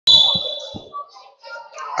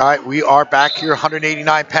All right, we are back here,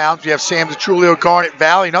 189 pounds. We have Sam DiTrolio, Garnet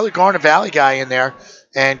Valley, another Garnet Valley guy in there,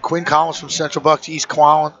 and Quinn Collins from Central Bucks, East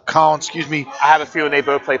Collins, I have a feeling they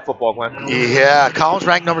both play football, Glenn. Yeah, Collins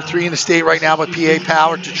ranked number 3 in the state right now by PIAA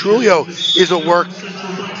Power. DiTrolio is a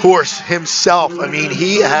workhorse himself. I mean,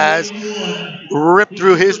 he has ripped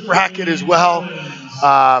through his bracket as well.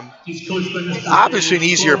 Obviously an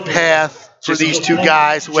easier path for these two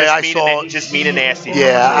guys, the way I saw it. Just mean and nasty.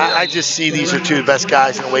 Yeah, I just see these are two of the best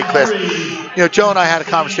guys in the weight class. You know, Joe and I had a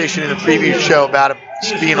conversation in the previous show about it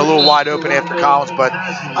being a little wide open after Collins, but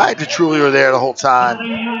I had DiTrolio there the whole time.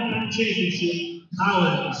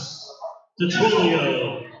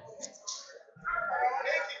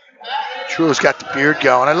 DiTrolio's got the beard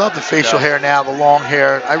going. I love the facial hair now, the long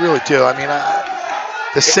hair. I really do. I mean,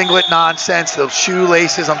 the singlet nonsense, those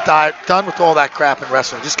shoelaces. I'm done with all that crap in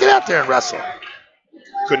wrestling. Just get out there and wrestle.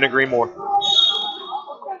 Couldn't agree more.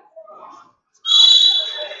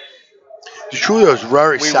 DiTrolio is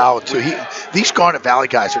very solid, too. These Garnet Valley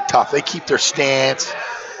guys are tough. They keep their stance.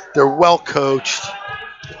 They're well coached.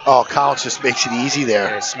 Oh, Collins just makes it easy there.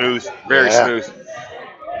 Yeah, smooth. Very smooth.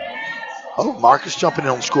 Oh, Marcus jumping in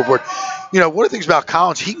on the scoreboard. You know, one of the things about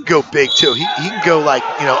Collins, he can go big, too. He can go, like,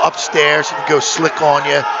 you know, upstairs. He can go slick on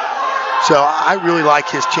you. So I really like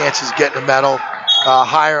his chances of getting a medal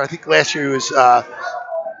higher. I think last year he was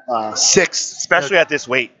 6th. Especially at this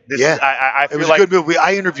weight. I feel it was like a good move.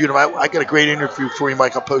 I interviewed him. I got a great interview for you,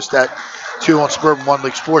 Mike. I'll post that, too, on Suburban One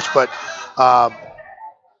League Sports. But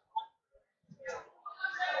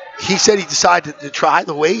he said he decided to try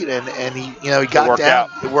the weight, and he, you know, he got down.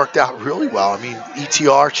 It worked out really well. I mean,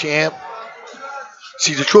 ETR champ.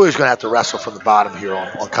 See, DiTrolio's going to have to wrestle from the bottom here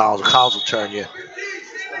on Collins. Collins will turn you.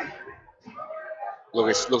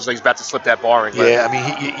 Looks like he's about to slip that bar in. Yeah, I mean,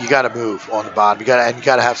 you got to move on the bottom. You got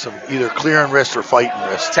to have some either clearing wrist or fighting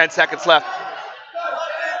wrist. 10 seconds left.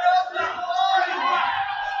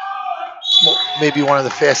 Maybe one of the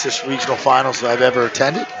fastest regional finals that I've ever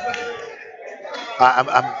attended.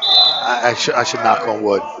 I should knock on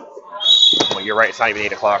wood. Well, you're right. It's not even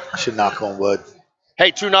 8 o'clock. I should knock on wood. Hey,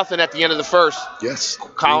 2-0 at the end of the first. Yes.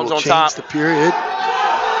 Collins on top. The period.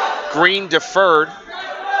 Green deferred.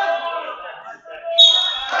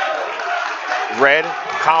 Red.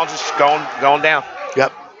 Collins is going down.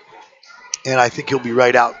 Yep. And I think he'll be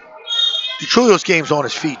right out. DiTrolio's game's on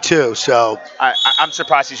his feet, too, so. I'm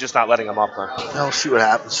surprised he's just not letting him up, though. We'll see what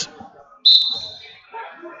happens.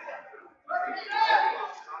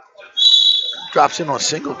 Drops in on a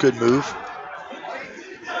single. Good move.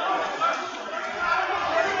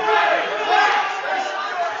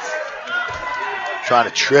 Trying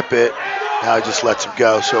to trip it. Now he just lets him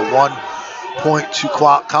go. So 1 point to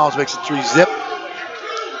Collins, makes it 3-zip.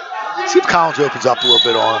 See if Collins opens up a little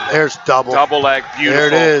bit on him. There's double. Double leg. Beautiful. There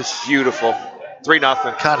it is. Beautiful.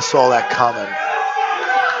 3-0. Kind of saw that coming.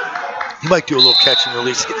 He might do a little catch and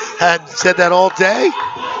release. Hadn't said that all day.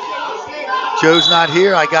 Joe's not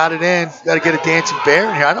here. I got it in. Got to get a dancing bear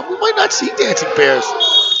in here. We might not see dancing bears.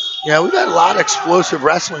 You know, we've had a lot of explosive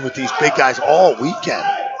wrestling with these big guys all weekend.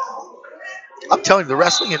 I'm telling you, the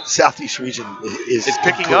wrestling in the Southeast region is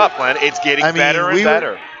picking up, man. It's getting better and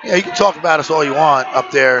better. Yeah, you can talk about us all you want up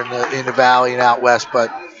there in the valley and out west, but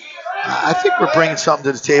I think we're bringing something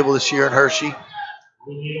to the table this year in Hershey.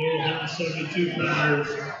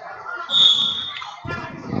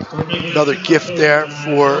 Another gift there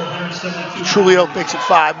for DiTrolio, makes it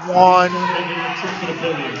 5-1.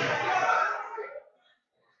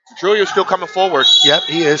 DiTrolio's still coming forward. Yep,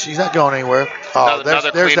 he is. He's not going anywhere. Oh,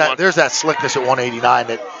 there's that slickness at 189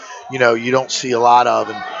 that, you know, you don't see a lot of.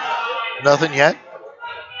 And nothing yet.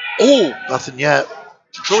 Oh, nothing yet.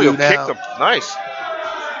 DiTrolio kicked him. Nice.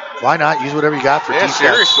 Why not? Use whatever you got for defense,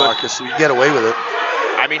 seriously. Marcus, so you can get away with it.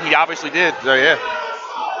 I mean, he obviously did. So, yeah.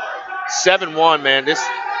 7-1, man. This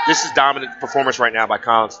is dominant performance right now by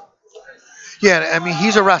Collins. Yeah, I mean,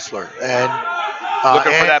 he's a wrestler. And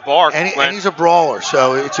looking for that bar. And he's a brawler,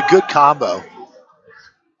 so it's a good combo.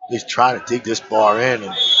 He's trying to dig this bar in,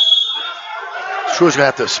 and DiTrolio's going to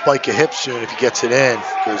have to spike a hip soon if he gets it in,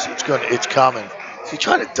 because it's coming. Is he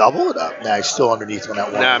trying to double it up? Nah, he's still underneath on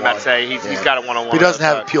that one. No, I'm about to say he's got a one-on-one. He doesn't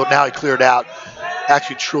have it peeled. Now he cleared out.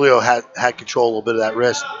 Actually, DiTrolio had control a little bit of that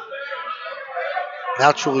wrist.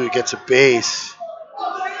 Now DiTrolio gets a base.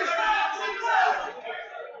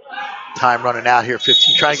 Time running out here,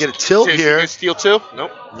 15. Trying to get a tilt here. Steal 2?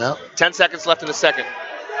 Nope. No. 10 seconds left in the second.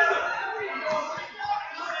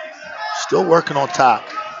 Still working on top.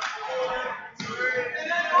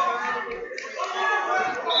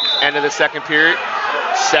 End of the second period.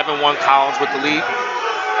 7-1 Collins with the lead.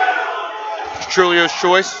 DiTrolio's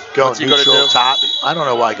choice. Go What's he going to neutral, do? top. I don't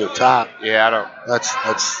know why I go top. Yeah, I don't.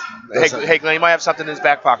 Hey, Glenn, he might have something in his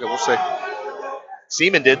back pocket. We'll see.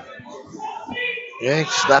 Seaman did. Yeah, he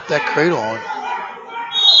slapped that cradle on.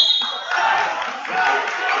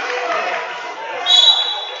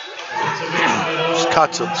 Just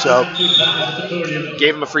cuts him, so.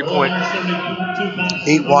 Gave him a free point.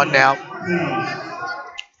 8-1 now.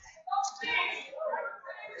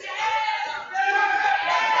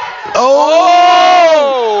 Oh!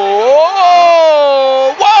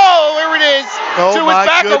 Whoa! There it is. Oh, to his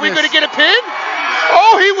back. Goodness. Are we going to get a pin?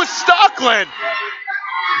 Oh, he was stuck, Glenn.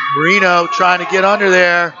 Marino trying to get under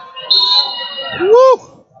there.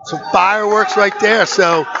 Woo! Some fireworks right there.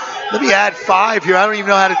 So let me add 5 here. I don't even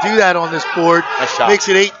know how to do that on this board. Nice shot. Makes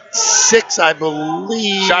it 8-6, I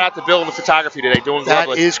believe. Shout out to Bill in the photography today, doing that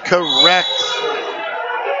lovely. That is correct.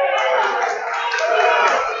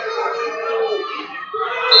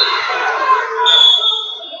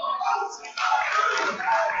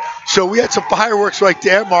 So we had some fireworks right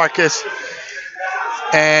there, Marcus.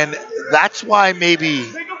 And that's why maybe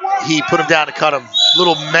he put him down to cut him.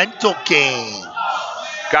 Little mental game.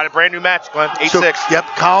 Got a brand new match, Glenn. 8-6. So, yep,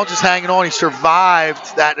 Collins is hanging on. He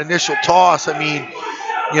survived that initial toss. I mean,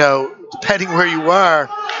 you know, depending where you were,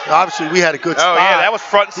 obviously we had a good spot. Oh, yeah, that was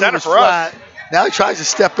front and center for flat. us. Now he tries to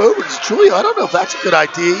step over to DiTrolio. I don't know if that's a good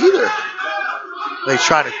idea either. He's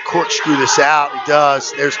trying to corkscrew this out. He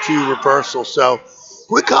does. There's 2 reversals. So,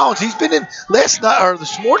 Quinn Collins, he's been in last night or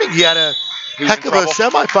this morning. He had a heck of a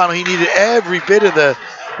semifinal. He needed every bit of the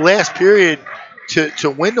last period to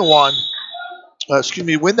win the one.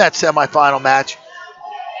 Win that semifinal match.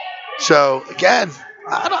 So again,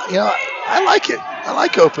 I like it. I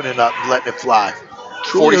like opening up and letting it fly.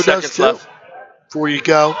 40 seconds left. Before you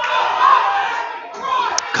go,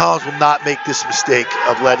 Collins will not make this mistake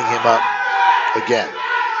of letting him up again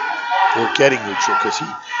or getting neutral, because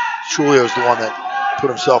DiTrolio is the one that put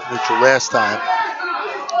himself neutral last time.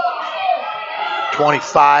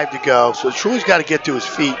 25 to go. So DiTrolio's got to get to his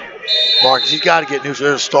feet. Marcus, he's got to get neutral.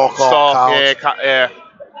 There's a stall call. Collins. Yeah.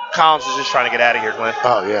 Collins is just trying to get out of here, Glenn.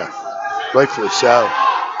 Oh, yeah. Rightfully so.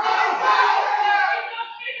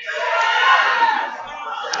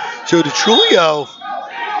 So DiTrolio,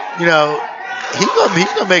 you know,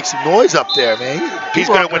 he's gonna make some noise up there, man. He's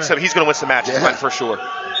gonna win some matches, Glenn, for sure.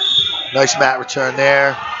 Nice mat return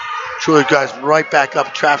there. DiTrolio guys right back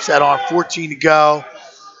up, traps that on. 14 to go.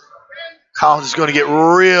 Collins is going to get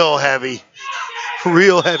real heavy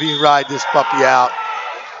and ride this puppy out.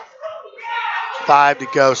 5 to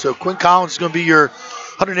go. So Quinn Collins is going to be your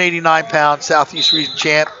 189-pound Southeast Region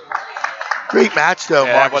champ. Great match, though,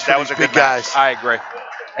 Marcus, that was a big good match. guys. I agree.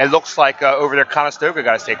 It looks like over there Conestoga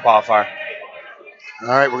got a state qualifier. All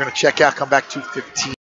right, we're going to check out, come back 2:15.